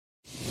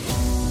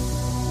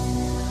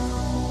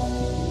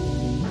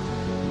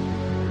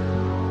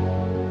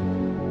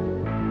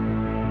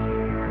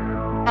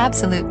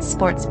Absolute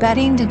sports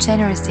betting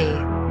degeneracy.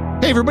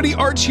 Hey everybody,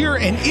 Arch here,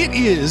 and it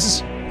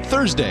is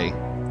Thursday.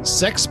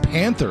 Sex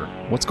Panther.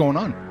 What's going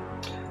on?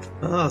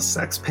 Oh,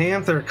 Sex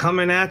Panther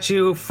coming at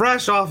you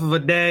fresh off of a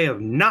day of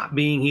not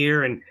being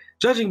here, and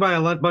judging by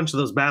a bunch of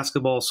those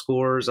basketball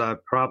scores, I'm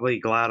probably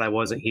glad I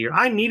wasn't here.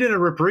 I needed a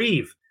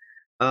reprieve.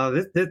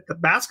 The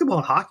basketball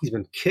and hockey's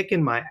been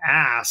kicking my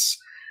ass.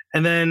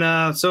 And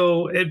then,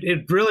 so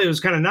it really was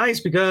kind of nice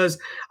because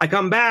I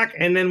come back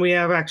and then we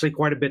have actually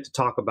quite a bit to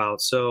talk about.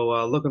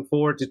 So looking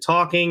forward to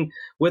talking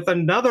with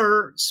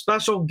another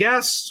special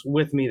guest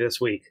with me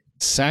this week.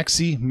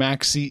 Saxy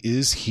Maxie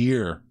is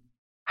here.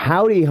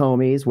 Howdy,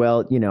 homies.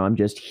 Well, I'm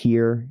just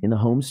here in the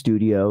home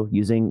studio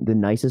using the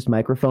nicest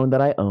microphone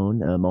that I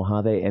own, a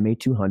Mojave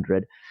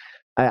MA200.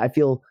 I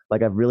feel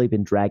like I've really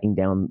been dragging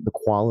down the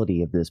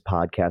quality of this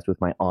podcast with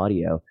my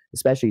audio,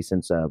 especially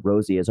since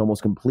Rosie has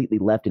almost completely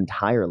left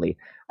entirely.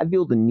 I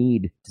feel the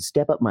need to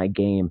step up my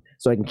game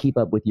so I can keep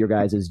up with your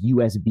guys'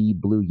 USB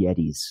Blue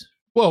Yetis.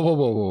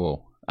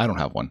 Whoa. I don't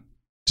have one.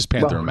 Just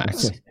Panther and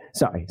Max.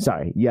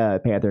 Sorry. Yeah,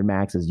 Panther and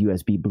Max's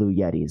USB Blue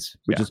Yetis,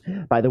 which is,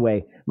 by the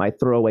way, my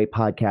throwaway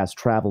podcast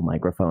travel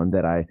microphone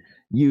that I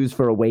use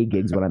for away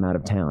gigs when I'm out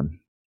of town.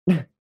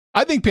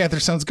 I think Panther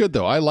sounds good,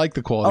 though. I like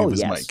the quality of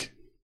his mic.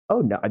 Oh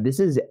no!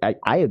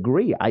 I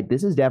agree.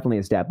 This is definitely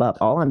a step up.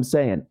 All I'm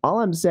saying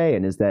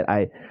is that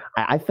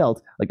I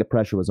felt like the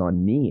pressure was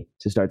on me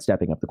to start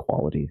stepping up the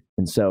quality,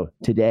 and so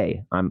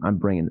today I'm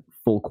bringing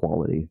full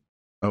quality.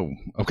 Oh,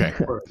 okay.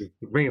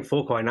 Bringing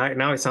full quality.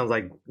 Now it sounds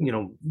like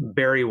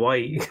Barry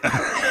White.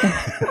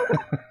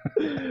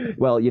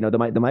 Well,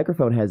 the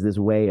microphone has this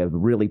way of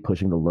really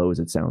pushing the lows,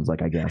 it sounds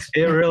like, I guess.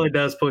 It really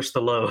does push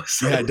the lows.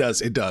 Yeah, it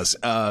does.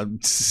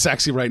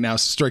 Saxy right now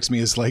strikes me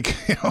as like,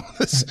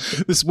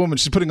 this woman,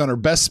 she's putting on her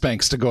best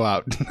Spanx to go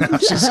out.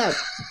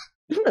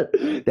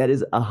 That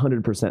is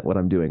 100% what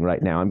I'm doing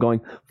right now. I'm going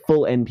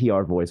full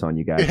NPR voice on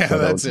you guys. Yeah, so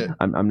that's it.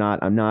 I'm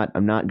not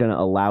going to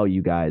allow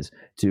you guys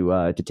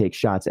to take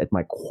shots at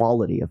my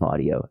quality of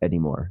audio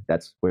anymore.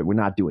 We're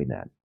not doing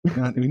that.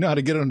 We know how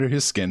to get under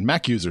his skin.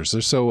 Mac users,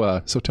 they're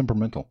so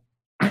temperamental.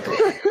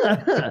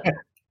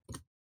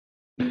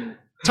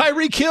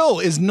 Tyreek Hill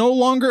is no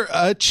longer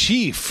a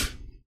Chief.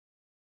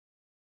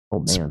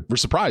 Oh man, we're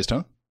surprised,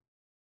 huh?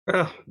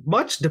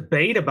 Much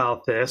debate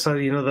about this.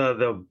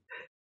 The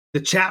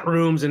chat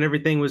rooms and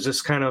everything was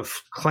just kind of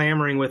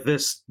clamoring with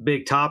this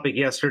big topic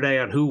yesterday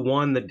on who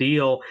won the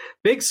deal.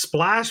 Big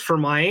splash for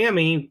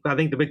Miami. I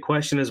think the big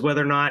question is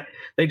whether or not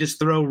they just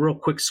throw real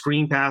quick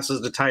screen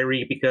passes to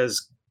Tyreek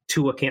because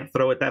Tua can't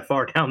throw it that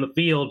far down the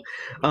field.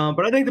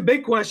 But I think the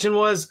big question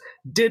was,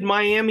 did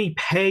Miami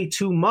pay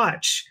too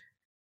much?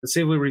 Let's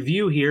see if we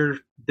review here.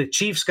 The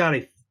Chiefs got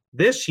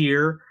this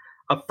year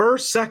a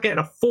first, second,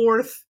 a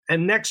fourth,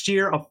 and next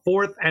year a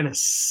fourth and a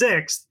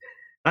sixth.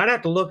 I'd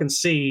have to look and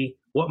see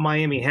what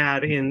Miami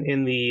had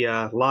in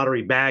the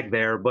lottery bag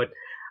there, but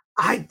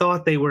I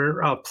thought they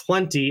were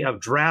plenty of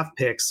draft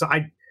picks. So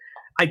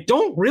I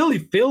don't really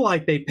feel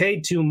like they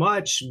paid too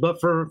much,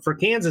 but for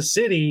Kansas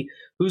City,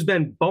 who's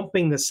been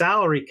bumping the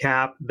salary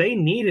cap, they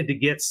needed to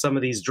get some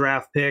of these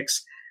draft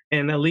picks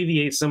and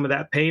alleviate some of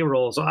that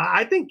payroll. So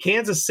I think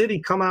Kansas City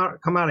come out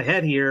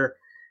ahead here,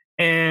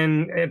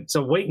 and it's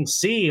a wait and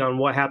see on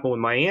what happened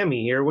with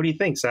Miami here. What do you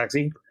think,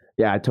 Saxy?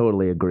 Yeah, I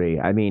totally agree.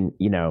 I mean,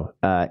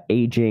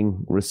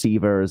 aging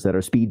receivers that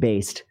are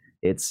speed-based,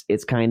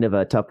 it's kind of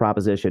a tough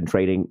proposition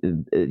trading,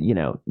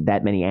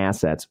 that many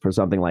assets for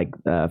something like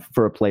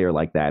for a player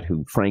like that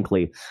who,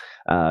 frankly,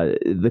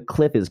 the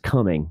cliff is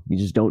coming. You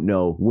just don't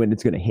know when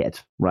it's going to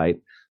hit, right?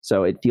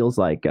 So it feels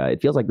like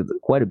there's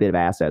quite a bit of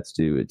assets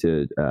to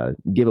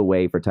give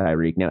away for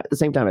Tyreek. Now, at the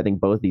same time, I think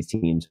both these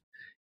teams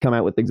come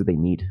out with things that they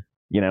need.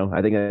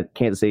 I think that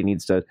Kansas City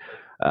needs to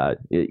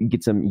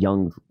get some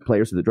young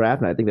players to the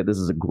draft, and I think that this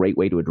is a great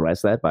way to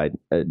address that by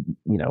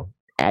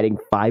adding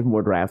 5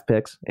 more draft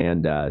picks.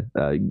 And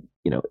I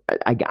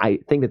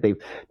think that they've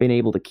been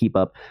able to keep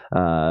up,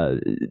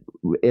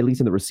 at least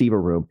in the receiver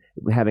room,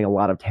 having a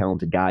lot of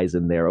talented guys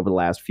in there over the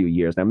last few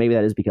years. Now, maybe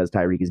that is because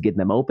Tyreek is getting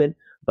them open,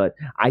 but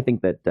I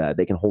think that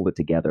they can hold it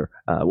together.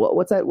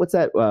 What's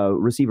that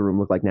receiver room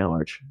look like now,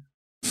 Arch?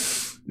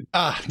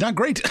 Not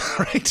great,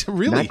 right?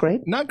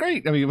 Really, not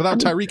great. I mean, without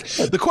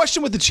Tyreek, the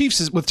question with the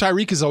Chiefs with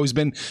Tyreek has always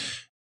been: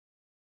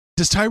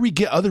 does Tyreek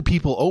get other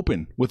people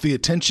open with the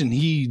attention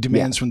he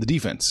demands from the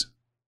defense?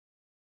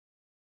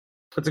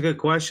 That's a good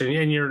question.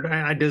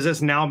 And does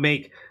this now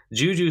make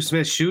Juju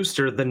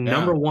Smith-Schuster the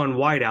number one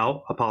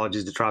wideout?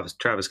 Apologies to Travis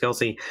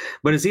Kelce,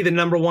 but is he the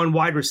number one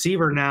wide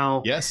receiver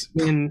now? Yes.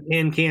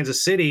 In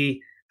Kansas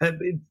City,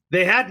 they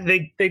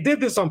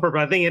did this on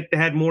purpose. I think it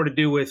had more to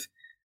do with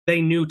they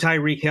knew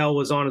Tyreek Hill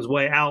was on his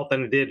way out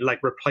than it did like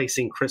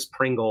replacing Chris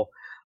Pringle.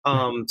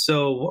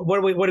 So what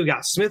do we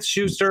got?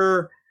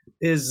 Smith-Schuster.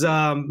 Is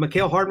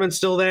Mikael Hartman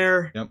still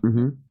there? Yep.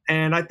 Mm-hmm.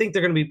 And I think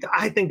they're going to be.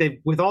 I think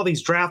with all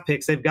these draft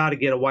picks, they've got to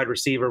get a wide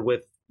receiver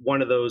with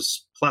one of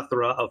those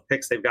plethora of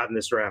picks they've got in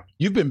this draft.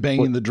 You've been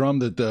banging the drum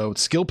that the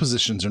skill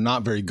positions are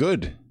not very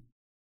good.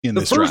 in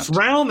the this first draft.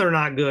 round, they're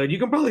not good. You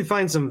can probably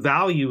find some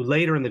value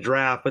later in the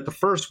draft, but the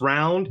first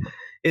round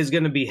is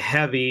going to be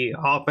heavy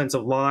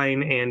offensive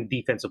line and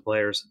defensive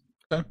players.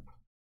 Okay.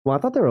 Well, I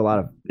thought there were a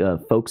lot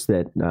of folks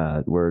that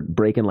were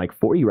breaking like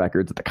 40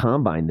 records at the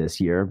combine this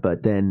year,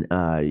 but then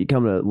you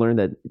come to learn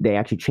that they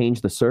actually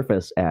changed the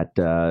surface at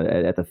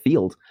the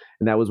field,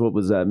 and that was what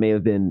was may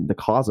have been the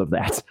cause of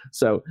that.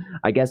 So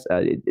I guess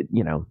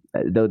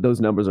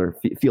those numbers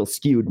feel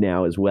skewed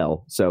now as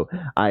well. So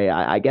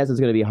I guess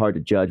it's going to be hard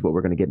to judge what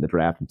we're going to get in the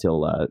draft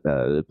until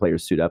the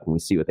players suit up and we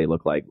see what they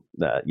look like,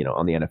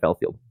 on the NFL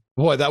field.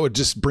 Boy, that would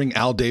just bring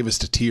Al Davis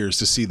to tears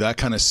to see that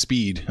kind of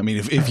speed. I mean,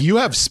 if you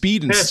have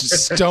speed and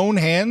stone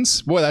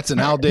hands, boy, that's an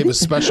Al Davis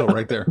special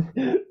right there.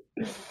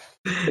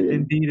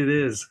 Indeed it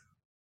is.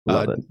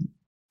 Love it.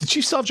 The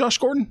Chiefs still have Josh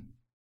Gordon?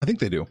 I think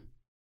they do.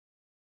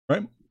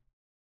 Right?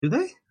 Do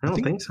they? I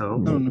don't think so.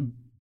 No.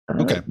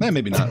 Okay,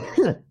 maybe not.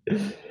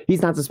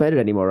 He's not suspended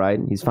anymore,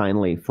 right? He's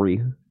finally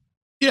free.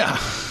 Yeah.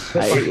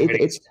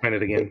 It's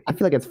suspended again. I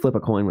feel like it's flip a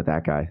coin with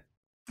that guy.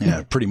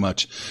 Yeah, pretty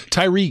much.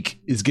 Tyreek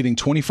is getting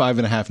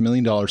 $25.5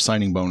 million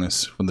signing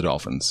bonus from the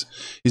Dolphins.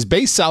 His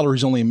base salary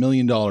is only $1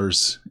 million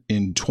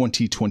in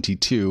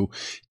 2022,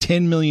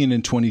 $10 million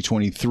in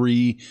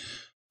 2023.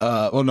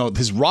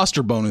 His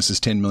roster bonus is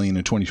 $10 million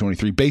in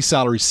 2023. Base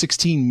salary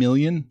 $16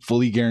 million,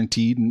 fully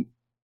guaranteed in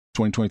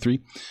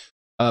 2023.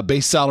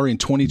 Base salary in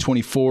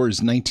 2024 is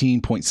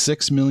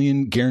 $19.6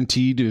 million,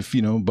 guaranteed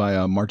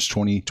by March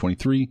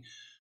 2023.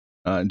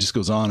 It just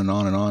goes on and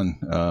on and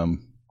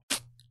on.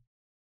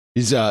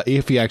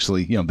 If he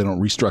actually, they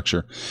don't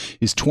restructure,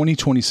 his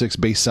 2026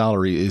 base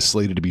salary is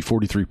slated to be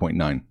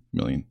 $43.9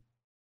 million.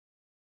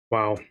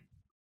 Wow.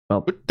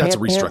 Well, that's a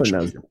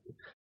restructure.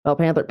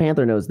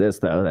 Panther knows this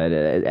though, that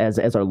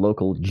as our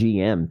local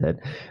GM, that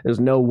there's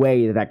no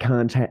way that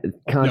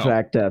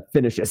contract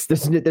finishes.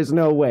 There's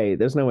no way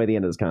the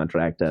end of this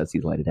contract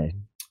sees light of day.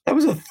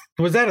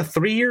 Was that a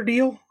 3-year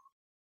deal?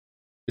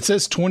 It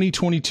says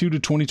 2022 to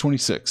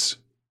 2026.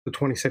 The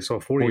 26, so a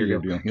 4-year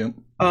deal.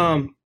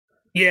 Yep.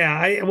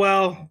 Yeah,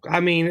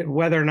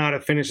 whether or not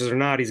it finishes or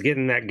not, he's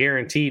getting that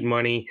guaranteed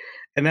money,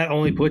 and that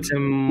only puts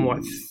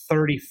him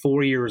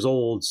 34 years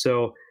old.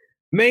 So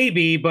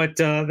maybe, but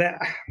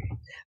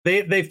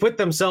they've put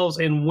themselves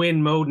in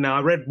win mode now.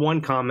 I read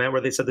one comment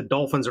where they said the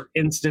Dolphins are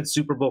instant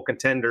Super Bowl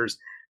contenders,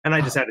 and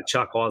I just had to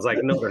chuckle. I was like,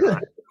 no, they're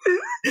not.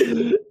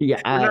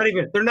 Yeah,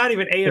 they're not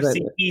even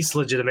AFC East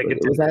legitimate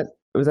contenders.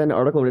 Was that an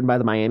article written by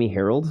the Miami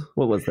Herald?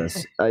 What was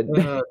this?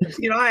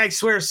 I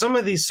swear some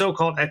of these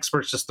so-called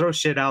experts just throw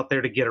shit out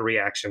there to get a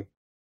reaction.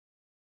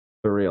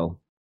 For real.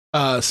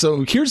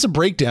 So here's a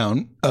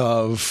breakdown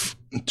of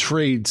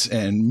trades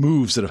and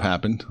moves that have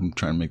happened. I'm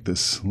trying to make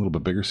this a little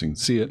bit bigger so you can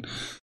see it.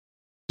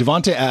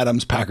 Devontae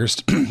Adams, Packers.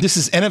 This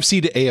is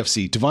NFC to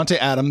AFC. Devontae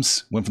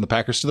Adams went from the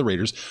Packers to the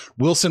Raiders.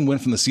 Wilson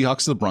went from the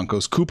Seahawks to the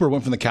Broncos. Cooper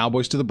went from the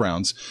Cowboys to the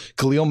Browns.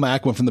 Khalil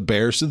Mack went from the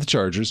Bears to the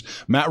Chargers.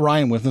 Matt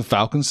Ryan went from the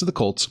Falcons to the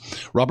Colts.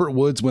 Robert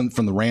Woods went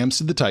from the Rams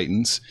to the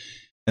Titans.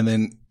 And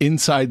then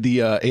inside the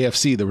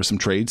AFC, there were some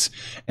trades.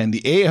 And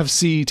the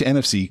AFC to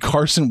NFC,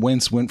 Carson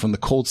Wentz went from the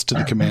Colts to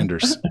the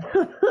Commanders.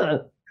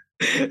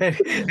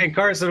 And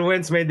Carson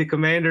Wentz made the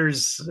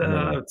Commanders'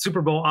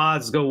 Super Bowl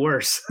odds go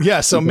worse.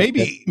 Yeah, so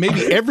maybe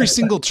every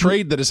single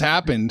trade that has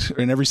happened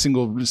and every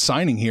single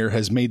signing here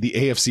has made the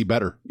AFC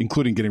better,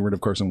 including getting rid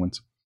of Carson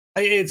Wentz.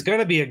 It's going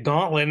to be a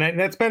gauntlet, and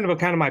that's been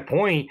kind of my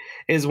point,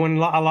 is when a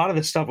lot of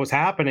this stuff was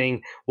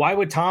happening, why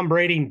would Tom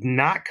Brady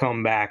not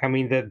come back? I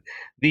mean,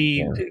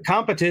 the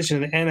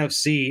competition in the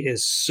NFC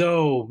is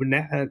so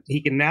he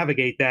can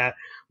navigate that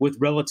with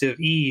relative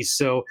ease.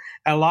 So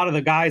a lot of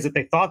the guys that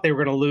they thought they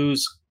were going to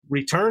lose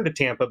return to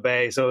Tampa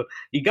Bay. So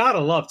you got to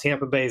love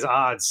Tampa Bay's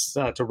odds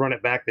to run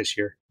it back this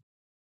year.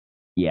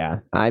 Yeah,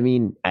 I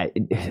mean,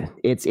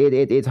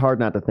 it's hard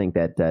not to think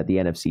that the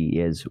NFC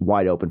is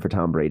wide open for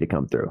Tom Brady to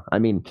come through. I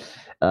mean,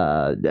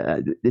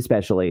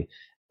 especially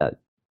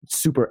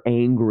super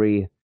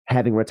angry,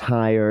 having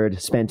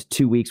retired, spent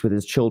 2 weeks with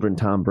his children,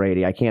 Tom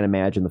Brady. I can't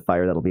imagine the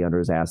fire that'll be under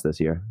his ass this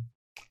year.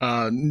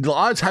 The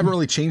odds haven't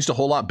really changed a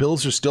whole lot.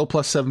 Bills are still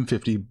plus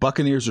 750.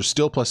 Buccaneers are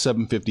still plus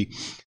 750.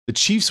 The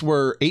Chiefs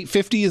were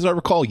 850, as I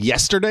recall,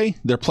 yesterday.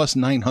 They're plus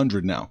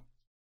 900 now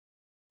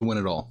to win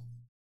it all.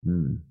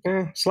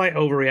 Slight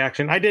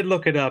overreaction. I did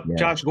look it up. Yeah.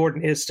 Josh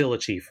Gordon is still a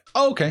Chief.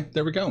 Oh, okay.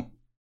 There we go. All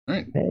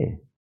right. Hey.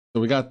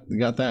 So we got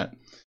that.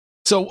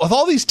 So with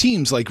all these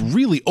teams like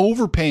really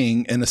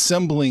overpaying and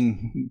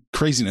assembling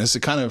craziness,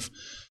 it kind of,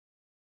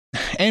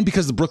 and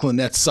because the Brooklyn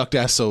Nets sucked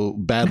ass so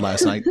bad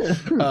last night,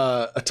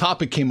 a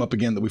topic came up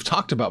again that we've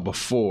talked about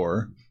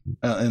before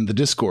in the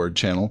Discord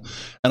channel.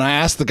 And I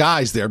asked the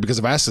guys there, because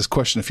I've asked this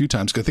question a few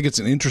times, because I think it's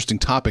an interesting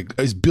topic.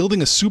 Is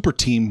building a super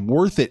team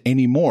worth it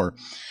anymore?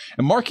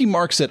 And Marky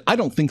Mark said, I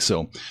don't think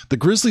so. The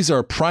Grizzlies are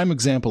a prime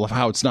example of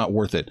how it's not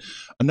worth it.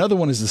 Another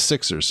one is the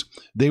Sixers.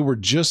 They were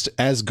just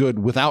as good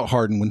without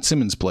Harden when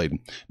Simmons played,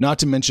 not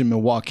to mention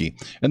Milwaukee.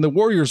 And the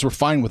Warriors were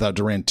fine without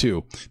Durant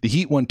too. The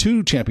Heat won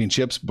 2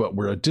 championships, but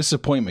were a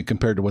disappointment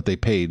compared to what they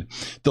paid.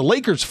 The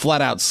Lakers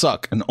flat out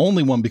suck and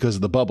only won because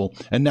of the bubble,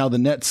 and now the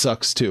Nets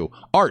sucks too.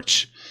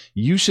 Arch,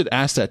 you should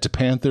ask that to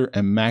Panther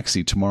and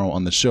Maxie tomorrow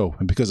on the show.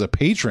 And because a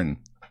patron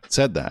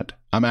said that,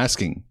 I'm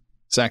asking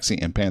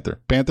Saxy and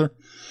Panther. Panther,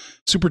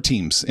 super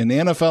teams in the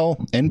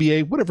NFL,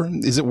 NBA, whatever,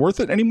 is it worth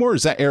it anymore? Or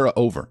is that era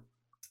over?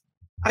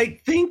 I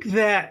think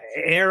that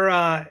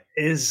era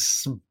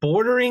is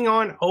bordering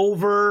on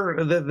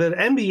over. The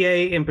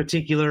NBA in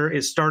particular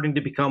is starting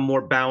to become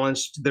more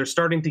balanced. They're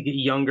starting to get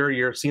younger.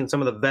 You're seeing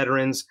some of the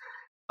veterans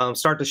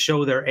start to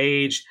show their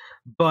age,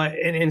 but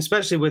and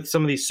especially with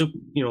some of these,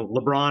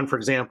 LeBron, for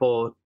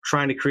example,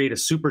 trying to create a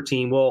super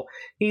team. Well,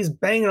 he's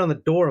banging on the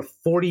door of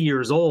 40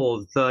 years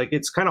old. Like,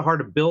 it's kind of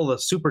hard to build a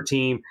super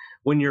team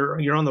when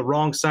you're on the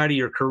wrong side of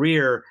your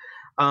career.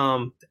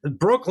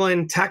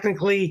 Brooklyn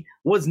technically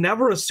was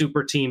never a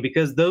super team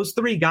because those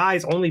three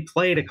guys only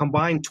played a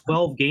combined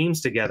 12 games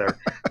together.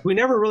 We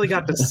never really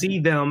got to see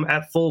them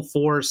at full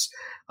force.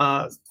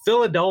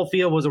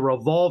 Philadelphia was a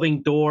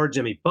revolving door.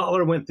 Jimmy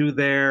Butler went through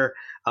there.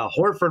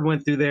 Horford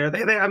went through there.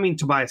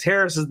 Tobias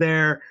Harris is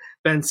there.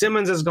 Ben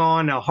Simmons is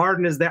gone. Now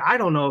Harden is there. I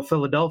don't know if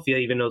Philadelphia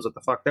even knows what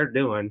the fuck they're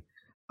doing.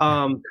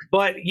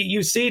 But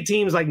you see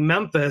teams like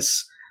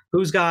Memphis,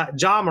 who's got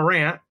Ja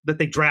Morant that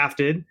they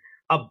drafted,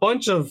 a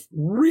bunch of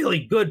really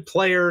good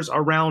players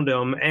around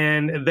them,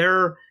 and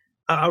they're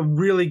a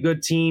really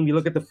good team. You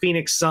look at the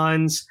Phoenix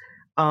Suns.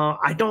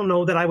 I don't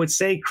know that I would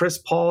say Chris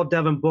Paul,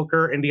 Devin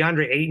Booker, and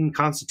DeAndre Ayton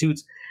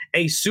constitutes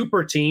a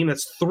super team.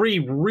 That's three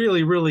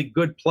really, really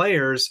good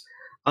players.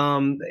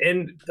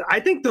 And I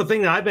think the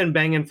thing that I've been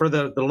banging for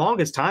the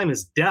longest time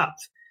is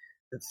depth.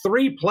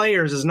 3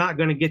 players is not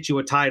going to get you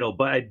a title,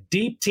 but a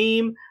deep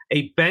team,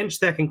 a bench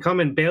that can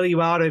come and bail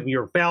you out of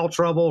your foul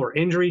trouble or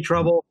injury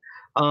trouble,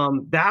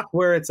 that's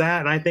where it's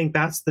at. And I think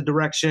that's the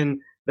direction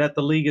that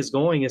the league is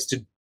going, is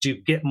to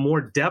get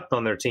more depth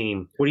on their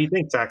team. What do you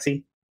think,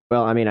 Saxy?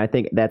 Well, I mean, I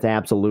think that's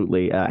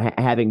absolutely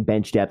having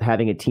bench depth,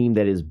 having a team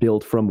that is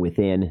built from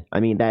within. I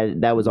mean,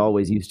 that was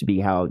always used to be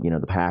how,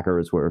 the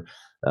Packers were.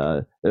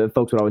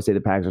 Folks would always say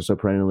the Packers are so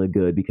perennially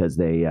good because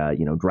they,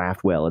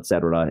 draft well, et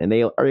cetera, and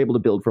they are able to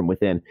build from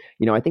within.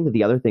 I think that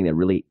the other thing that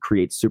really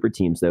creates super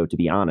teams, though, to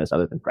be honest,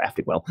 other than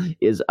drafting well,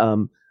 is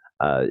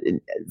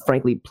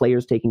frankly,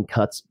 players taking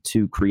cuts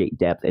to create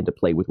depth and to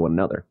play with one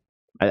another.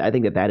 I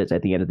think that is,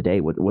 at the end of the day,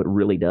 what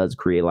really does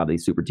create a lot of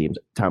these super teams.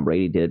 Tom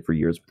Brady did for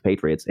years with the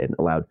Patriots and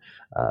allowed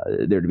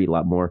there to be a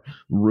lot more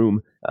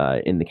room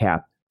in the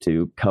cap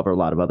to cover a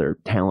lot of other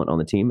talent on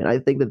the team. And I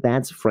think that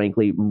that's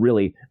frankly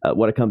really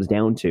what it comes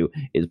down to,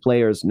 is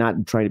players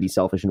not trying to be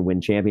selfish and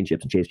win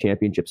championships and chase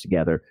championships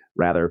together,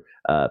 rather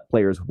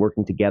players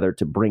working together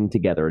to bring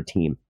together a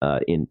team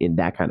in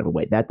that kind of a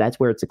way. That's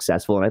where it's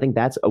successful. And I think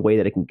that's a way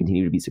that it can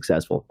continue to be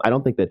successful. I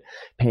don't think that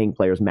paying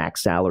players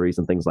max salaries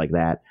and things like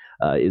that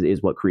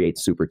is what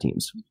creates super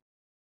teams.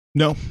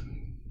 No.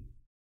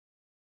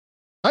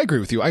 I agree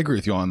with you.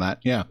 On that.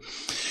 Yeah.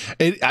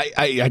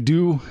 I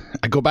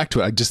go back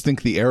to it. I just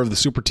think the era of the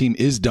super team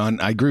is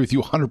done. I agree with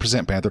you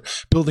 100%, Panther.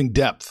 Building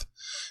depth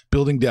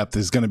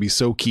is going to be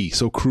so key,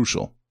 so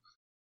crucial.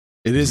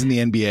 It is in the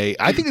NBA.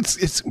 I think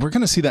we're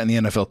going to see that in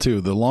the NFL too.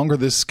 The longer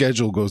this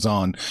schedule goes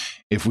on,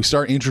 if we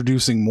start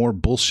introducing more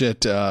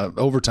bullshit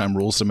overtime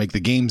rules to make the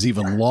games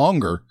even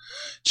longer,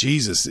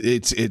 Jesus,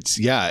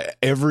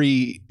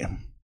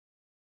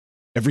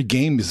 every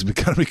game is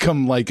going to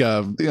become like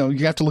you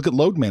have to look at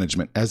load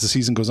management as the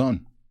season goes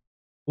on.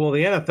 Well,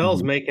 the NFL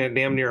is making it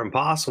damn near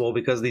impossible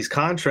because these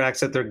contracts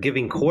that they're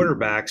giving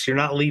quarterbacks, you're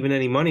not leaving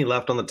any money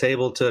left on the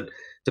table to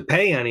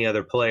pay any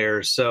other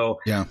players. So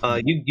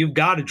you've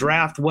got to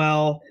draft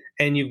well,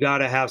 and you've got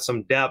to have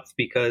some depth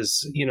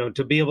because,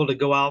 to be able to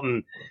go out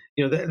and,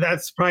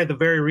 that's probably the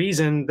very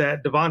reason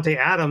that Devontae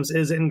Adams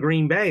is in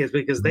Green Bay, is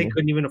because they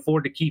couldn't even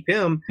afford to keep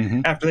him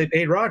after they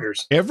paid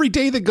Rodgers. Every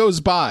day that goes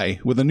by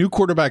with a new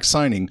quarterback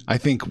signing, I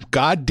think,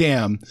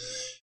 goddamn,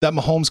 that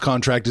Mahomes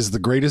contract is the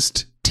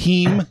greatest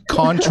team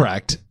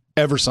contract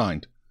ever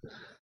signed.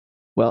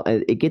 Well,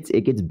 it gets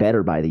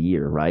better by the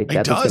year, right?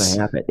 That's what's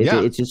going to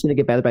happen. It's just going to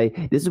get better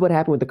this is what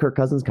happened with the Kirk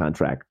Cousins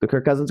contract. The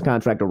Kirk Cousins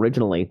contract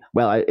originally,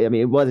 it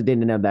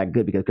didn't end up that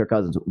good because Kirk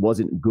Cousins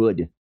wasn't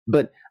good.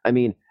 But I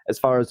mean, as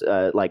far as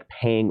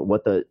paying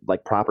what the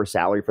proper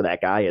salary for that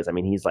guy is, I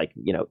mean, he's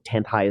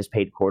 10th highest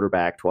paid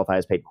quarterback, 12th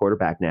highest paid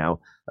quarterback now.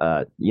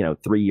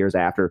 3 years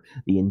after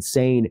the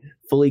insane,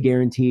 fully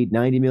guaranteed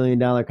 $90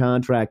 million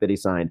contract that he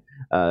signed,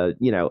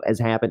 has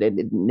happened,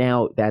 and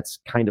now that's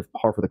kind of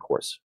par for the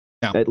course.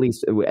 Yeah. At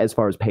least as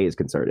far as pay is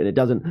concerned, and it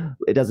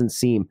doesn't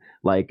seem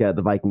like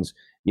the Vikings,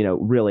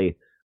 really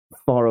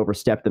far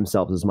overstepped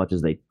themselves as much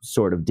as they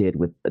sort of did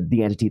with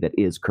the entity that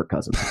is Kirk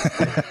Cousins.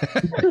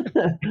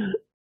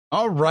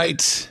 All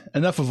right,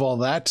 enough of all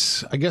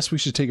that. I guess we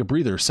should take a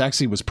breather.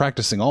 Saxy was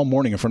practicing all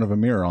morning in front of a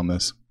mirror on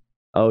this.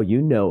 Oh, you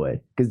know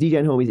it. Because DJ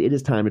and homies, it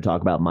is time to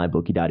talk about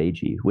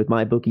MyBookie.ag. With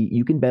MyBookie,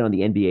 you can bet on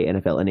the NBA,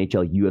 NFL,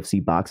 NHL,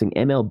 UFC, boxing,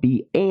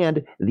 MLB,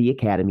 and the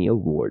Academy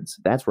Awards.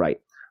 That's right.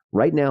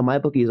 Right now,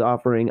 MyBookie is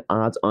offering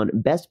odds on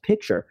Best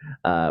Picture,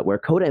 where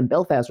Coda and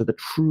Belfast are the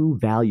true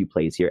value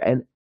plays here.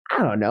 And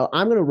I don't know,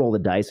 I'm going to roll the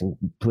dice and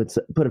put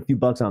a few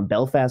bucks on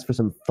Belfast for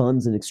some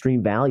funds and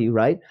extreme value,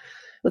 right?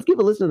 let's give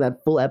a listen to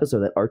that full episode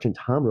that Arch and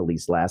Tom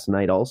released last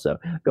night also.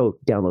 Go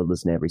download,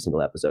 listen to every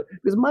single episode.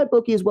 Because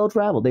MyBookie is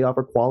well-traveled. They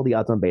offer quality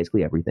odds on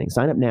basically everything.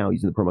 Sign up now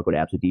using the promo code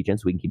AbsoluteDGen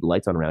so we can keep the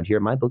lights on around here.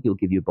 MyBookie will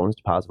give you a bonus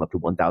deposit of up to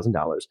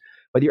 $1,000.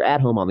 Whether you're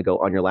at home on the go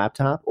on your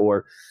laptop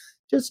or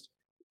just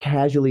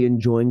casually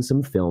enjoying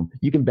some film,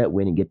 you can bet,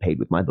 win, and get paid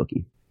with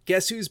MyBookie.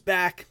 Guess who's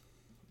back?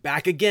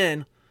 Back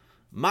again.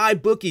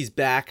 MyBookie's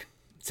back.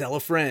 Tell a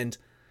friend.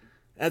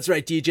 That's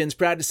right, DGen's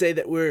proud to say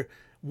that we're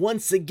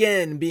once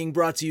again being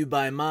brought to you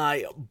by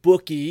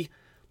MyBookie.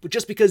 But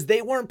just because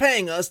they weren't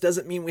paying us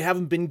doesn't mean we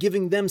haven't been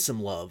giving them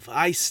some love.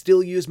 I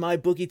still use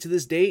MyBookie to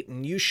this date,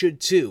 and you should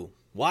too.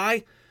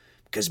 Why?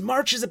 Because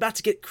March is about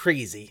to get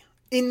crazy.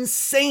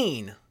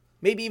 Insane.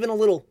 Maybe even a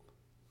little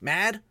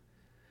mad.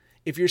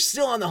 If you're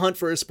still on the hunt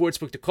for a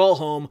sportsbook to call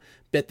home,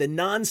 bet the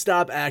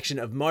non-stop action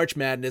of March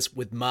Madness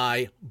with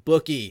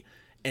MyBookie.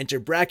 Enter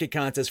bracket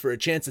contests for a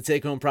chance to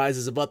take home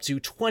prizes of up to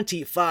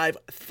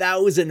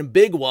 25,000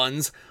 big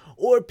ones,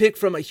 or pick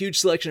from a huge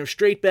selection of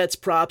straight bets,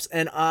 props,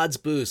 and odds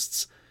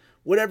boosts.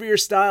 Whatever your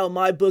style,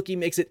 MyBookie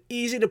makes it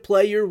easy to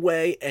play your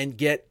way and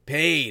get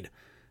paid.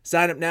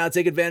 Sign up now,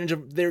 take advantage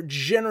of their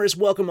generous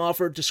welcome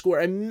offer to score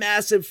a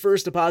massive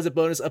first deposit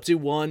bonus up to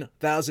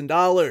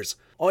 $1,000.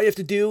 All you have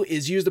to do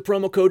is use the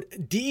promo code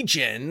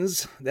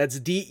DGENS, that's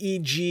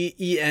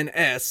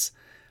DEGENS,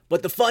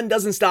 but the fun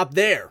doesn't stop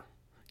there.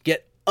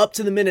 Get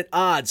up-to-the-minute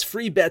odds,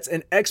 free bets,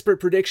 and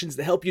expert predictions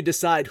to help you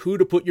decide who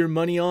to put your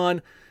money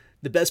on.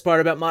 The best part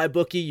about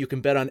MyBookie, you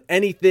can bet on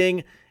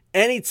anything,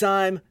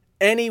 anytime,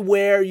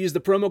 anywhere. Use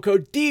the promo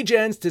code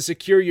DGENS to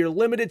secure your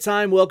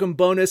limited-time welcome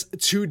bonus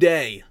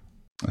today.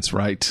 That's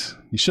right.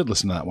 You should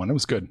listen to that one. It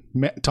was good.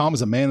 Tom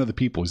is a man of the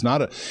people. He's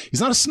not a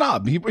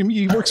snob. He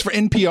works for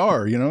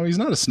NPR. He's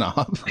not a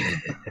snob.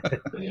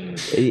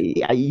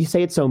 You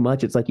say it so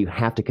much, it's like you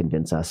have to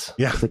convince us.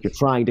 Yeah, it's like you're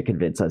trying to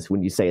convince us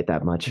when you say it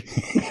that much.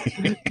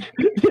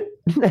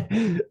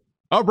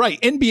 All right,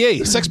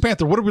 NBA Sex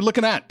Panther. What are we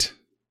looking at?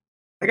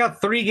 I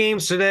got 3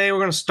 games today. We're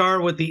going to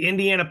start with the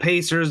Indiana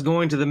Pacers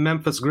going to the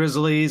Memphis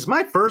Grizzlies.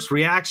 My first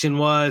reaction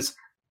was,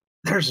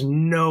 "There's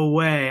no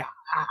way."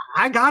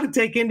 I got to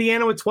take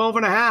Indiana with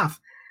 12.5.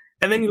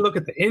 And then you look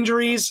at the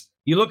injuries.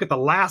 You look at the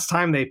last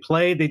time they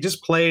played. They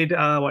just played,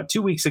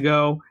 2 weeks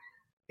ago,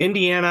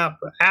 Indiana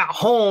at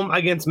home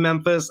against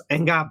Memphis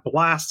and got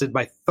blasted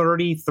by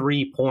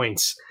 33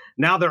 points.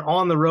 Now they're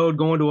on the road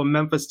going to a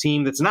Memphis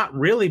team that's not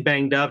really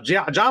banged up.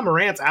 John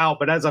Morant's out,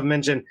 but as I've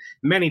mentioned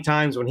many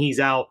times, when he's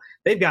out,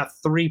 they've got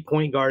 3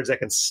 point guards that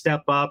can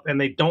step up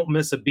and they don't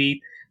miss a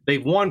beat.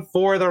 They've won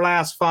 4 of their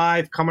last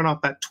 5, coming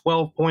off that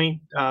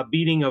 12-point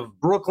beating of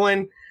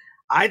Brooklyn.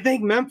 I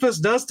think Memphis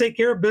does take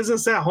care of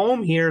business at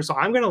home here, so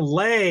I'm going to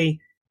lay,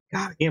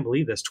 God, I can't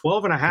believe this,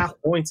 12.5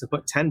 points and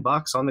put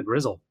 $10 on the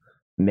Grizzle.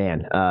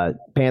 Man,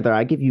 Panther,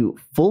 I give you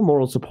full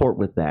moral support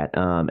with that.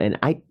 And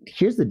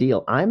here's the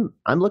deal. I'm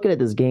looking at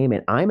this game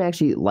and I'm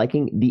actually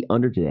liking the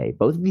under today.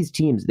 Both of these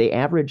teams, they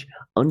average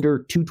under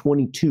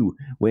 222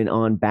 when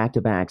on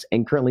back-to-backs,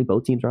 and currently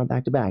both teams are on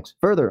back-to-backs.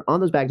 Further, on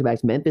those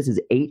back-to-backs, Memphis is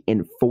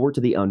 8-4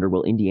 to the under,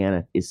 while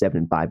Indiana is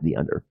 7-5 to the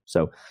under.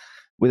 So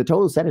with a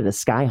total set at a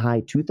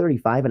sky-high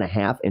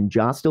 235.5 and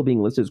Josh still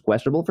being listed as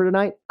questionable for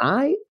tonight,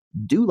 I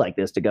do like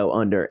this to go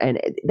under,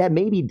 and that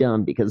may be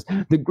dumb because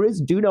the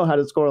Grizz do know how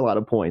to score a lot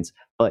of points,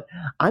 but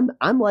I'm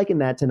liking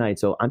that tonight,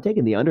 so I'm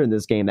taking the under in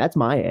this game. That's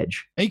my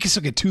edge. And you can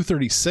still get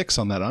 236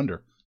 on that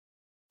under.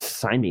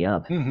 Sign me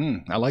up.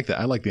 I like that.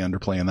 I like the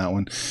underplay in that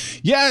one.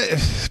 Yeah,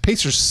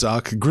 Pacers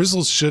suck.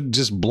 Grizzlies should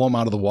just blow them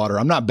out of the water.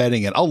 I'm not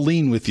betting it. I'll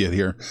lean with you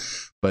here,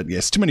 but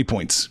yes, too many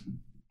points.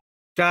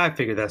 I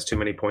figured that's too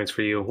many points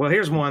for you. Well,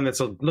 here's one that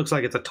looks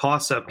like it's a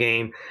toss-up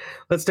game.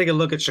 Let's take a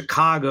look at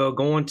Chicago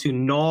going to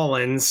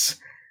Nolans.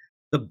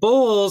 The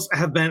Bulls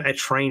have been a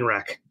train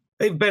wreck.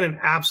 They've been an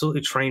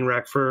absolutely train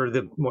wreck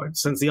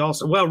since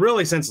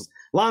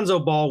Lonzo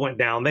Ball went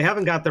down. They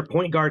haven't got their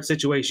point guard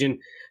situation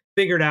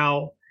figured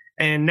out,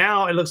 and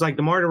now it looks like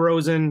DeMar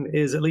DeRozan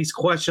is at least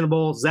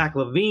questionable. Zach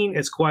LaVine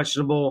is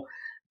questionable.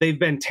 They've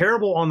been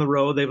terrible on the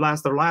road. They've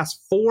lost their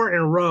last 4 in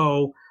a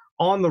row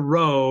on the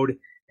road,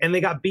 and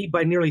they got beat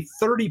by nearly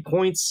 30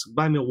 points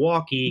by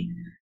Milwaukee.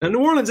 Now, New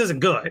Orleans isn't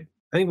good.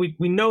 I think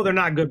we know they're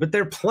not good, but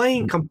they're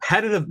playing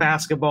competitive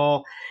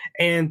basketball,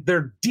 and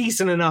they're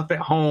decent enough at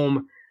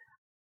home.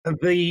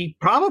 The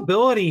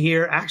probability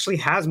here actually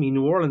has me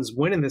New Orleans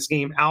winning this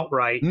game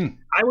outright.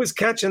 I was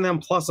catching them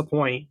plus a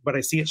point, but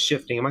I see it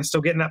shifting. Am I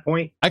still getting that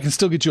point? I can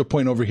still get you a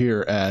point over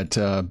here at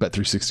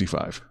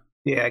Bet365.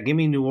 Yeah, give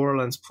me New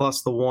Orleans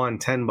plus the one,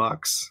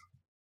 $10.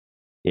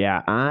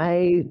 Yeah,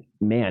 I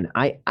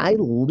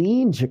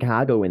lean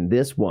Chicago in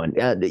this one.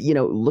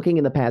 Looking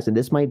in the past, and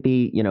this might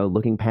be,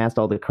 looking past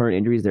all the current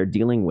injuries they're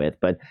dealing with,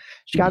 but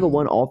Chicago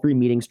won all 3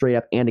 meetings straight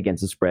up and against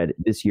the spread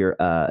this year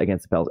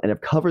against the Pels, and have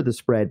covered the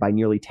spread by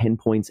nearly 10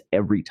 points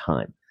every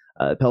time.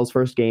 Pels'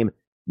 first game,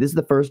 this is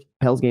the first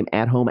Pels game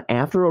at home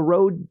after a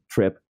road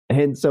trip,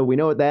 and so we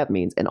know what that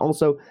means. And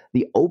also,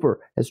 the over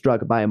has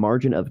struck by a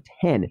margin of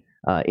 10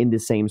 in the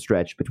same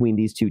stretch between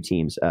these two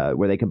teams,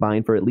 where they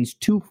combined for at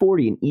least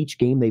 240 in each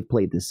game they've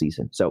played this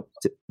season. So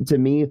to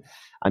me,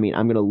 I mean,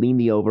 I'm going to lean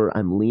the over.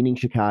 I'm leaning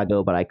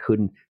Chicago, but I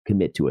couldn't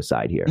commit to a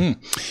side here.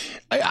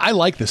 I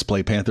like this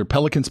play, Panther.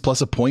 Pelicans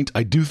plus a point.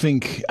 I do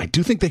think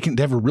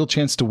they have a real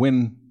chance to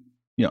win,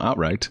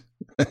 outright.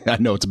 I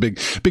know it's a big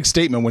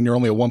statement when you're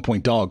only a 1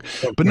 point dog,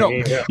 but no,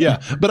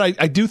 yeah. But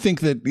I do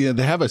think that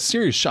they have a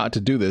serious shot to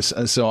do this.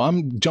 So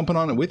I'm jumping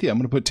on it with you. I'm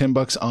going to put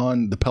 $10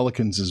 on the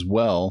Pelicans as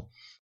well.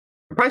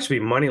 There probably should be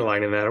money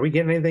line in that. Are we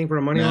getting anything for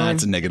a money line?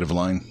 It's a negative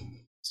line.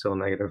 Still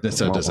negative.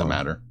 So it doesn't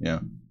matter. Yeah.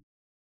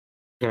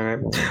 All right.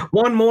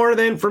 One more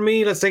then for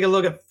me. Let's take a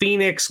look at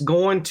Phoenix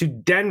going to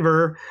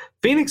Denver.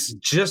 Phoenix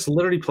just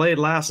literally played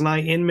last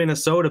night in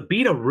Minnesota,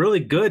 beat a really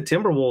good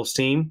Timberwolves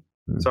team.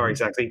 Sorry,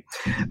 Sexy.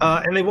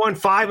 And they've won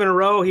 5 in a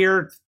row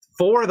here.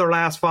 4 of their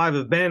last 5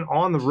 have been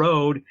on the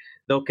road.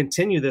 They'll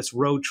continue this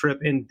road trip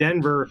in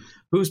Denver,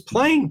 who's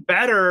playing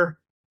better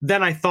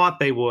than I thought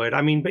they would.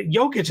 I mean, but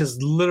Jokic is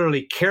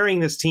literally carrying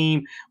this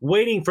team,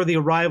 waiting for the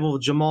arrival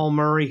of Jamal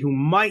Murray, who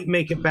might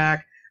make it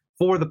back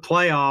for the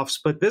playoffs.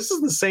 But this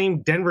is the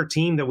same Denver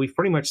team that we've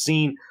pretty much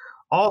seen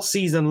all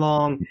season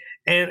long.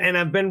 And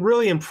I've been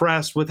really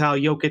impressed with how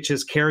Jokic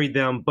has carried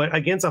them. But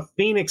against a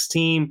Phoenix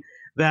team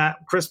that,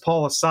 Chris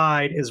Paul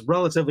aside, is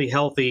relatively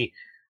healthy,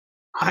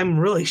 I'm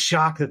really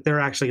shocked that they're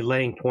actually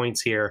laying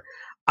points here.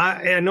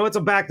 I know it's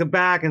a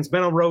back-to-back and it's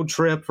been a road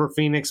trip for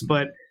Phoenix,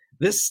 but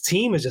this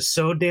team is just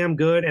so damn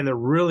good, and they're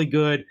really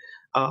good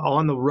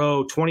on the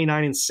road,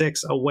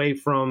 29-6 away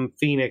from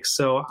Phoenix.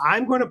 So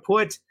I'm going to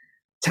put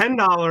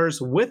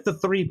 $10 with the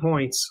 3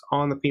 points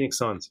on the Phoenix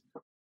Suns.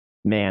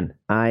 Man,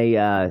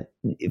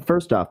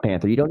 first off,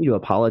 Panther, you don't need to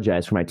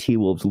apologize for my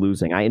T-Wolves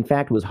losing. I, in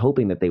fact, was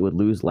hoping that they would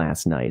lose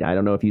last night. I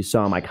don't know if you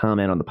saw my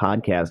comment on the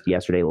podcast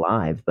yesterday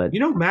live, but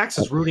Max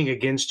is rooting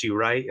against you,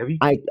 right? Have you?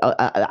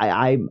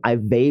 I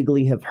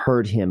vaguely have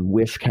heard him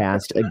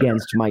wishcast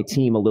against my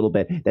team a little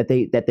bit,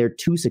 that they're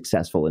too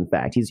successful. In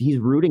fact, he's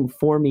rooting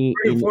for me,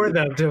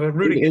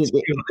 rooting against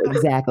you.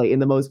 Exactly, in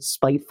the most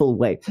spiteful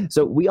way.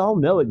 So we all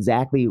know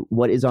exactly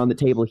what is on the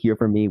table here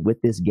for me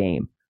with this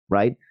game,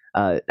 right?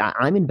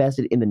 I'm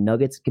invested in the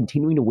Nuggets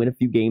continuing to win a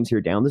few games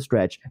here down the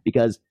stretch,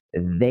 because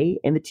they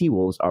and the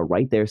T-Wolves are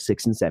right there,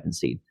 6 and 7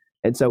 seed.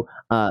 And so,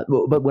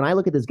 but when I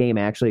look at this game,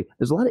 actually,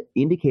 there's a lot of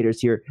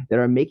indicators here that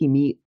are making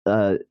me,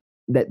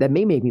 that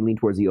may make me lean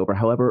towards the over.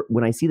 However,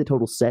 when I see the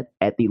total set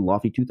at the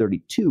lofty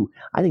 232,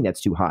 I think that's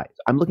too high.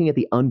 I'm looking at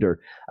the under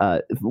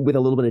with a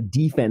little bit of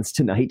defense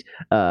tonight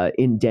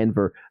in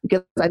Denver,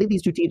 because I think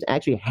these two teams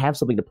actually have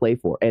something to play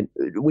for. And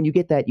when you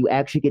get that, you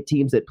actually get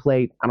teams that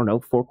play,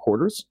 4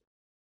 quarters.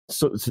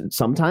 So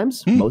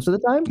sometimes, most of the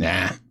time,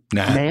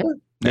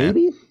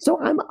 maybe. So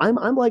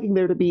I'm liking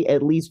there to be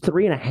at least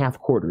 3.5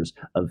 quarters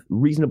of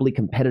reasonably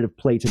competitive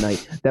play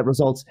tonight that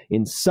results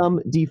in some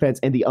defense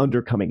and the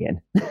under coming in.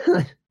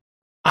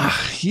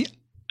 Yeah.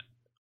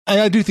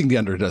 I do think the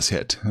under does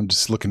hit. I'm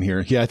just looking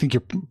here. Yeah, I think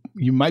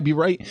you might be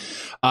right.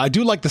 I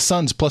do like the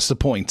Suns plus the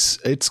points.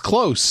 It's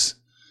close,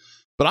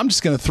 but I'm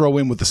just going to throw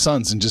in with the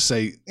Suns and just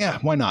say, yeah,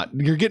 why not?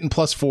 You're getting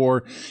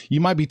 +4.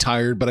 You might be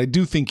tired, but I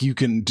do think you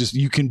can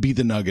beat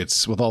the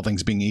Nuggets with all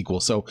things being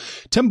equal. So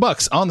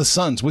 $10 on the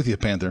Suns with you,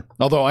 Panther.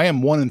 Although I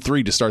am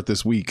 1-3 to start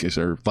this week,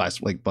 or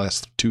last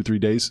 2-3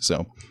 days.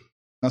 So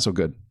not so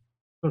good.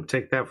 I'll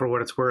take that for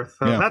what it's worth.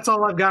 That's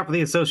all I've got for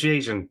the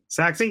association.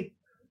 Saxy?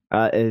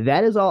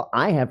 That is all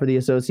I have for the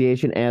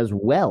association as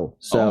well.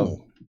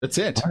 So that's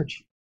it.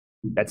 March.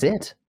 That's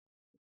it.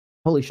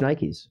 Holy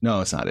shnikes.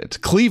 No, it's not it.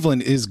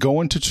 Cleveland is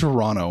going to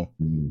Toronto.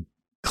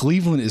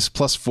 Cleveland is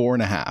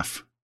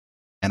 +4.5.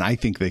 And I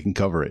think they can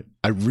cover it.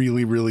 I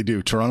really, really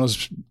do.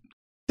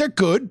 They're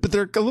good, but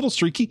they're a little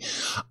streaky.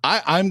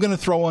 I'm going to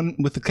throw on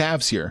with the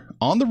Cavs here.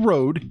 On the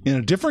road, in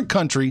a different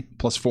country,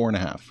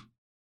 +4.5.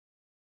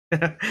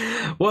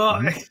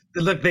 Well,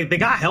 look, they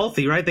got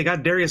healthy, right? They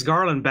got Darius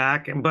Garland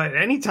back. But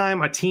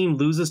anytime a team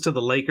loses to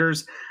the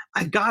Lakers,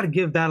 I got to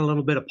give that a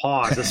little bit of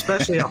pause,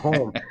 especially at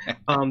home.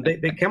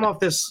 They came off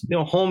this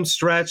home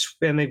stretch,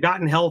 and they've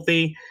gotten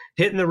healthy,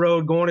 hitting the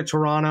road, going to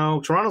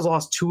Toronto. Toronto's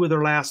lost 2 of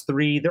their last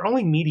 3. They're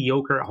only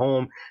mediocre at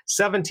home,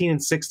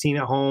 17-16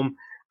 at home.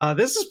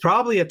 This is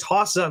probably a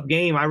toss-up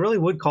game. I really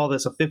would call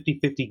this a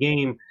 50-50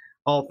 game,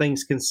 all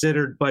things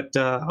considered. But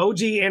OG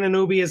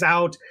Anunoby is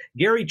out.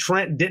 Gary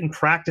Trent didn't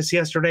practice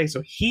yesterday,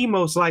 so he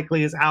most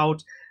likely is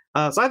out.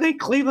 So I think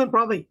Cleveland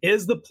probably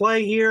is the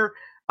play here.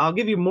 I'll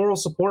give you moral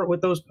support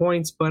with those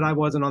points, but I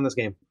wasn't on this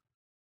game.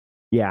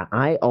 Yeah,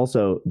 I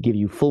also give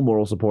you full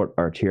moral support,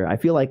 Arch, here. I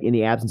feel like in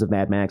the absence of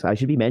Mad Max, I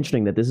should be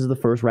mentioning that this is the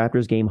first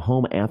Raptors game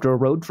home after a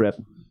road trip.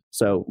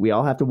 So we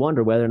all have to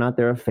wonder whether or not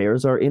their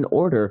affairs are in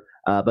order.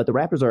 But the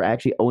Raptors are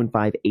actually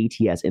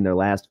 0-5 ATS in their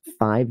last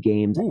 5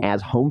 games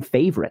as home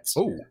favorites.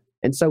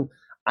 And so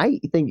I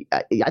think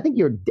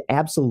you're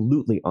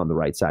absolutely on the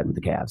right side with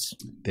the Cavs.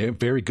 They're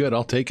very good.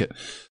 I'll take it.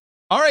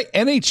 All right,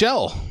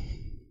 NHL.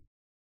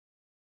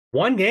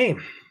 1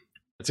 game.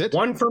 That's it.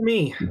 1 for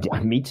me.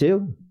 Me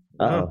too.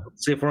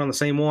 Let's see if we're on the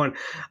same one.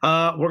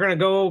 We're going to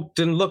go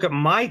and look at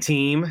my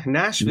team,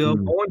 Nashville,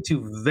 going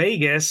to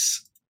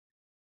Vegas.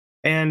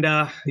 And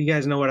you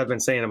guys know what I've been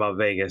saying about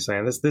Vegas,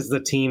 man. This is the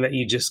team that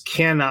you just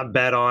cannot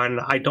bet on.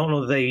 I don't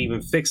know if they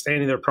even fixed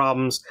any of their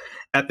problems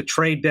at the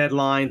trade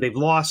deadline. They've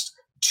lost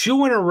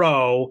 2 in a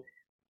row,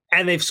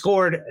 and they've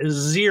scored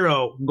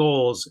 0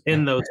 goals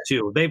in those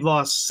 2. They've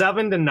lost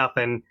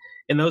 7-0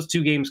 in those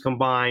 2 games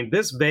combined.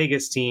 This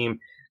Vegas team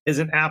is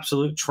an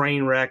absolute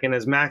train wreck, and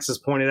as Max has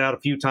pointed out a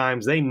few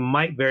times, they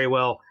might very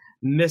well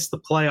miss the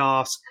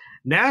playoffs.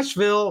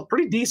 Nashville,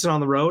 pretty decent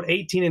on the road,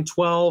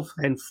 18-12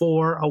 and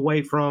 4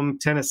 away from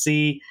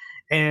Tennessee,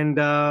 and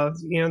they're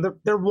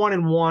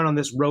 1-1 on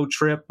this road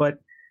trip. But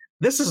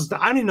I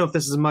don't even know if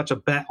this is as much a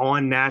bet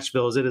on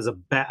Nashville as it is a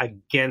bet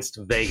against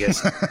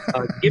Vegas.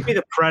 Give me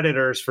the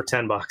Predators for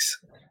 $10.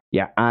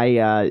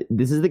 Yeah,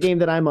 this is the game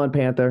that I'm on,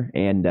 Panther,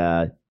 and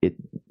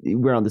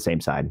we're on the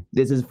same side.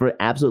 This is for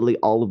absolutely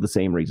all of the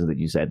same reasons that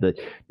you said.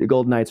 The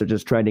Golden Knights are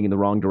just trending in the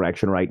wrong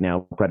direction right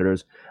now.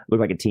 Predators look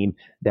like a team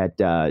that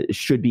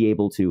should be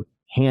able to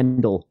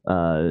handle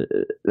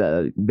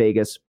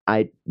Vegas.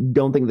 I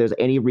don't think there's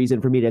any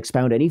reason for me to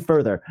expound any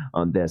further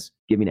on this.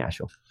 Give me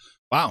Nashville.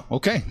 Wow.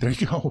 Okay. There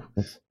you go.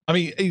 I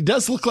mean, it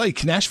does look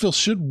like Nashville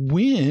should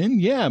win.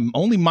 Yeah.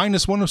 Only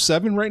minus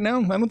 107 right now.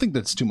 I don't think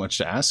that's too much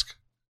to ask.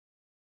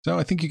 So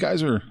I think I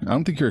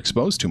don't think you're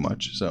exposed too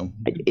much. So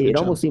it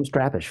almost seems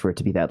trappish for it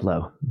to be that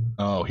low.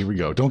 Oh, here we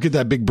go. Don't get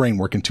that big brain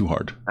working too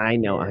hard. I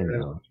know.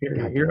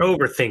 You're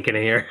overthinking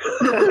it here.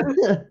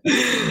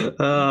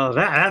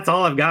 That's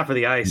all I've got for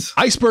the ice.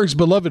 Iceberg's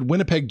beloved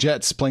Winnipeg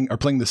Jets are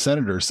playing the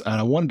Senators. And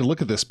I wanted to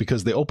look at this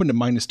because they opened at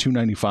minus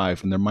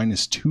 295 and they're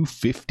minus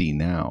 250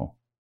 now.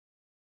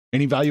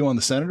 Any value on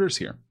the Senators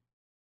here?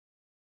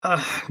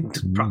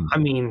 I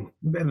mean,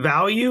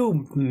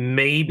 value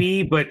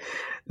maybe, but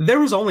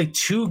there was only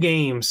 2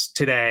 games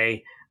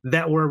today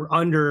that were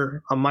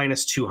under a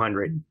minus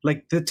 200.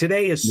 Like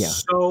today is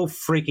so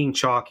freaking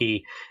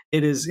chalky.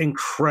 It is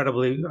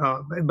incredibly,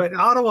 but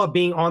Ottawa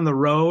being on the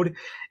road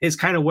is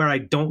kind of where I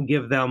don't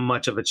give them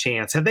much of a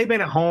chance. Had they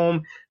been at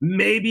home,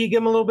 maybe you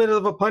give them a little bit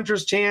of a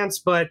puncher's chance,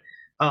 but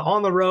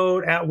on the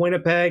road at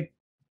Winnipeg,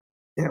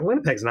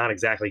 Winnipeg's not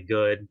exactly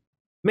good.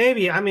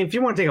 Maybe, I mean, if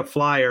you want to take a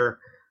flyer,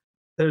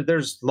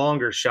 there's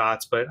longer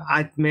shots, but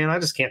I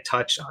just can't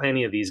touch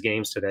any of these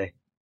games today.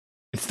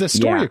 It's the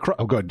story.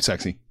 Oh, go ahead,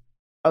 Sexy.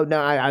 Oh, no,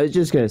 I was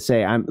just going to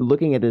say, I'm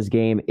looking at this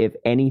game. If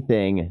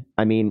anything,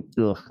 I mean,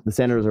 the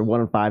Senators are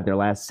 1-5, their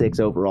last 6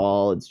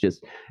 overall. It's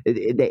just,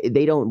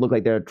 they don't look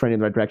like they're trending in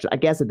the right direction. I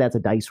guess that's a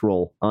dice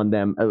roll on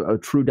them, a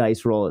true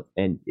dice roll,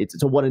 and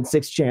it's a 1 in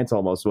 6 chance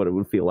almost what it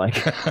would feel like.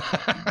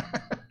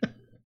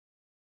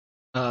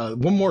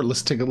 One more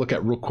let's take a look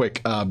at real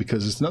quick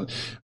because it's not.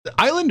 The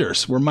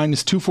Islanders were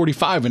minus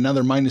 245 and now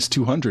they're minus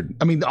 200.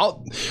 I mean,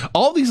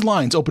 all these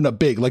lines opened up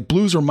big. Like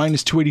Blues are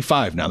minus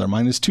 285, now they're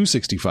minus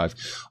 265.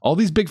 All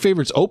these big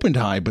favorites opened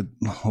high, but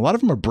a lot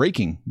of them are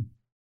breaking.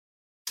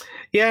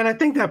 Yeah, and I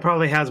think that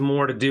probably has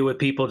more to do with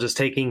people just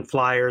taking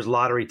flyers,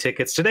 lottery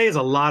tickets. Today is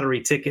a lottery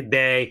ticket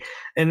day,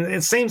 and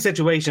it's the same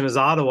situation as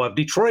Ottawa. If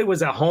Detroit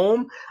was at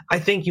home, I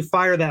think you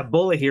fire that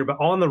bullet here, but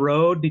on the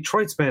road,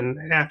 Detroit's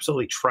been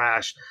absolutely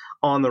trash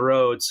on the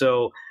road.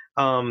 So,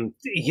 I mean,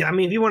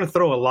 if you want to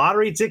throw a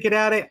lottery ticket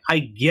at it, I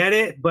get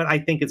it, but I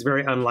think it's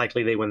very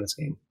unlikely they win this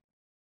game.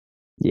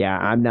 Yeah,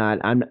 I'm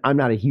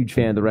not a huge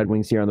fan of the Red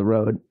Wings here on the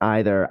road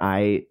either.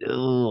 I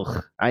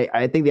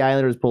think the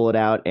Islanders pull it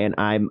out, and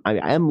I'm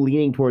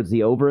leaning towards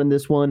the over in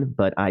this one,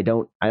 but I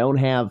don't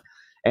have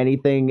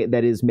anything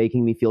that is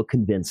making me feel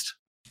convinced.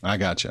 I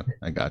gotcha.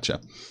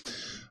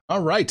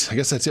 All right, I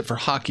guess that's it for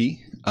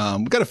hockey.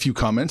 We've got a few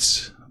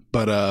comments,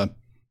 but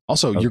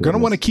also you're going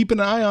to want to keep an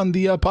eye on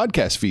the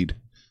podcast feed.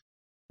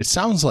 It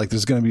sounds like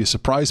there's going to be a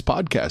surprise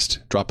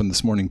podcast dropping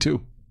this morning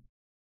too.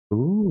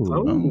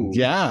 Ooh.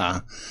 Yeah.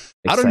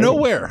 Exciting.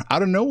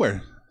 Out of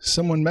nowhere.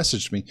 Someone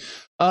messaged me.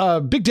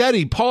 Big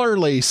Daddy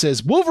Parlay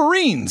says,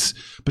 Wolverines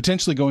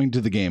potentially going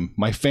to the game.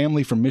 My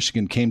family from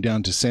Michigan came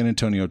down to San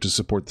Antonio to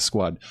support the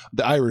squad.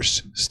 The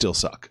Irish still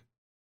suck.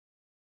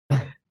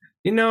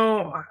 You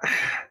know,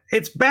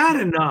 it's bad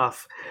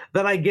enough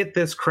that I get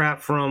this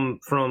crap from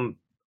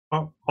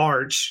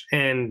Arch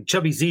and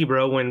Chubby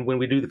Zebra when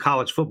we do the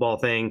college football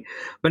thing.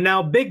 But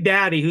now Big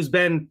Daddy, who's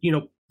been,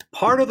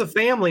 part of the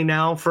family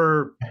now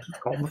for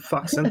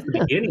since the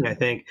beginning, I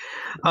think.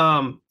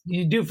 For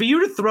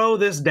you to throw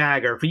this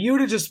dagger, for you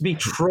to just be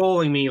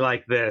trolling me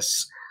like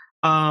this,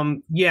 we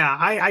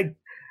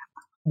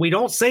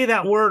don't say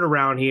that word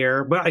around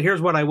here, but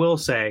here's what I will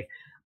say: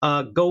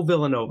 go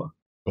Villanova.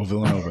 Go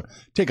Villanova.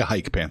 Take a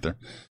hike, Panther.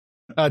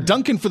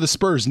 Duncan for the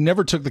Spurs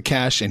never took the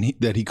cash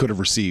that he could have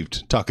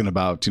received. Talking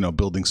about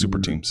building super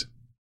teams.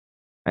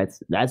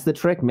 That's the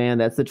trick, man.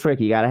 That's the trick.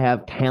 You got to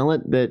have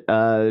talent that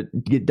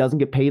doesn't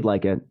get paid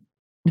like it.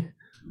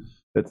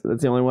 That's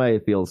the only way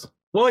it feels.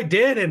 Well, it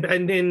did,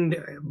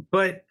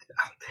 but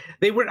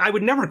they were. I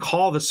would never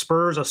call the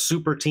Spurs a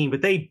super team,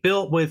 but they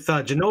built with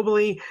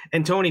Ginobili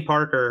and Tony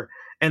Parker,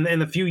 and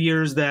the few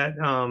years that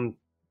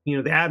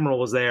the Admiral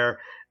was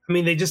there, I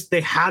mean,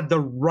 they had the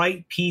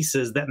right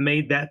pieces that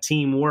made that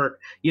team work.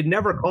 You'd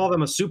never call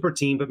them a super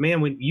team, but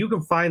man, when you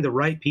can find the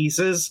right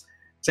pieces,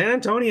 San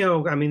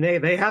Antonio, I mean,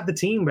 they had the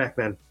team back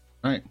then.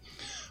 All right.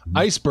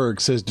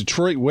 Iceberg says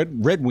Detroit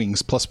Red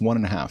Wings plus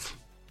 1.5.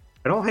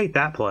 I don't hate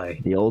that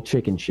play. The old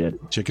chicken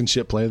shit. Chicken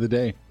shit play of the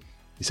day.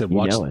 He said,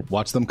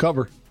 watch them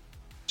cover.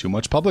 Too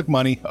much public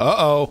money.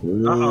 Uh-oh.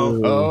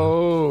 Uh-oh.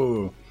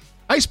 Oh.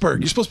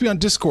 Iceberg, you're supposed to be on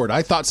Discord.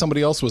 I thought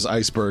somebody else was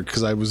Iceberg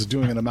because I was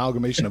doing an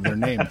amalgamation of their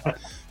name.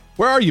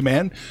 Where are you,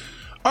 man?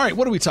 All right,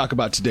 what do we talk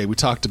about today? We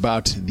talked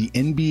about the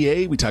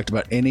NBA. We talked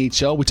about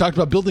NHL. We talked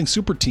about building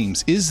super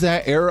teams. Is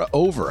that era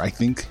over? I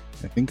think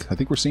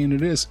we're seeing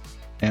it is.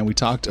 And we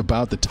talked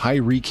about the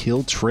Tyreek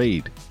Hill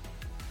trade.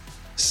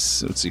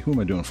 So let's see, who am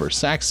I doing first?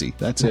 Saxy.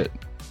 That's it.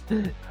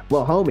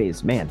 Well,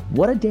 homies, man,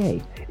 what a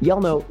day. Y'all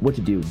know what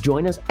to do.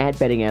 Join us at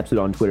Betting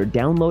Absolute on Twitter.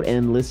 Download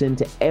and listen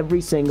to every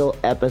single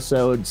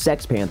episode.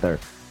 Sex Panther,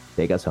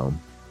 take us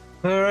home.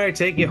 All right,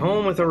 take you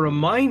home with a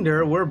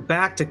reminder. We're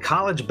back to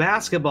college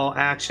basketball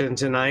action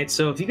tonight.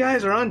 So if you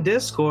guys are on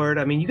Discord,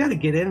 I mean, you got to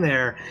get in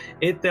there.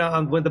 With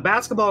the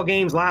basketball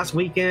games last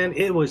weekend,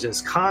 it was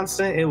just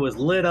constant. It was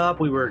lit up.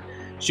 We were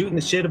shooting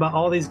the shit about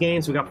all these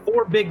games. We got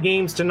 4 big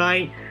games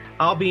tonight.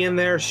 I'll be in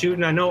there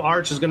shooting. I know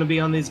Arch is going to be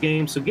on these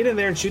games, so get in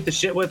there and shoot the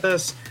shit with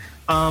us.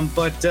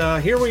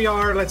 But here we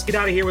are. Let's get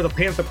out of here with a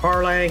Panther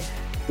parlay.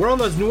 We're on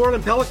those New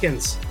Orleans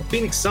Pelicans, the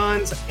Phoenix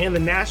Suns, and the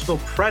Nashville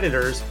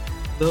Predators.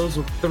 Those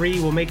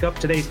 3 will make up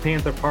today's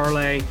Panther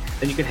parlay.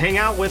 Then you can hang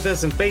out with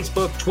us on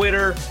Facebook,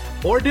 Twitter,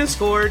 or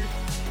Discord.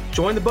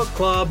 Join the book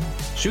club.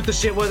 Shoot the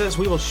shit with us.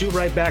 We will shoot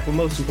right back. But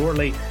most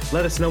importantly,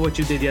 let us know what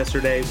you did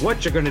yesterday,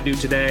 what you're going to do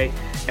today.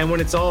 And when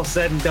it's all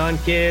said and done,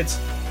 kids,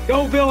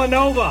 go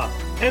Villanova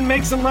and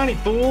make some money,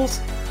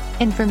 fools.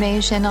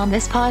 Information on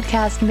this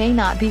podcast may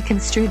not be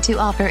construed to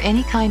offer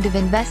any kind of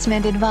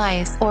investment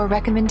advice or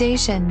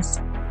recommendations.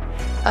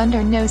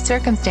 Under no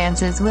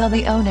circumstances will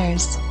the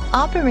owners,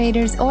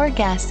 operators, or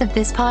guests of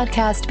this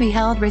podcast be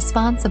held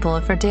responsible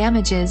for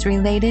damages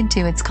related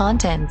to its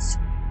contents.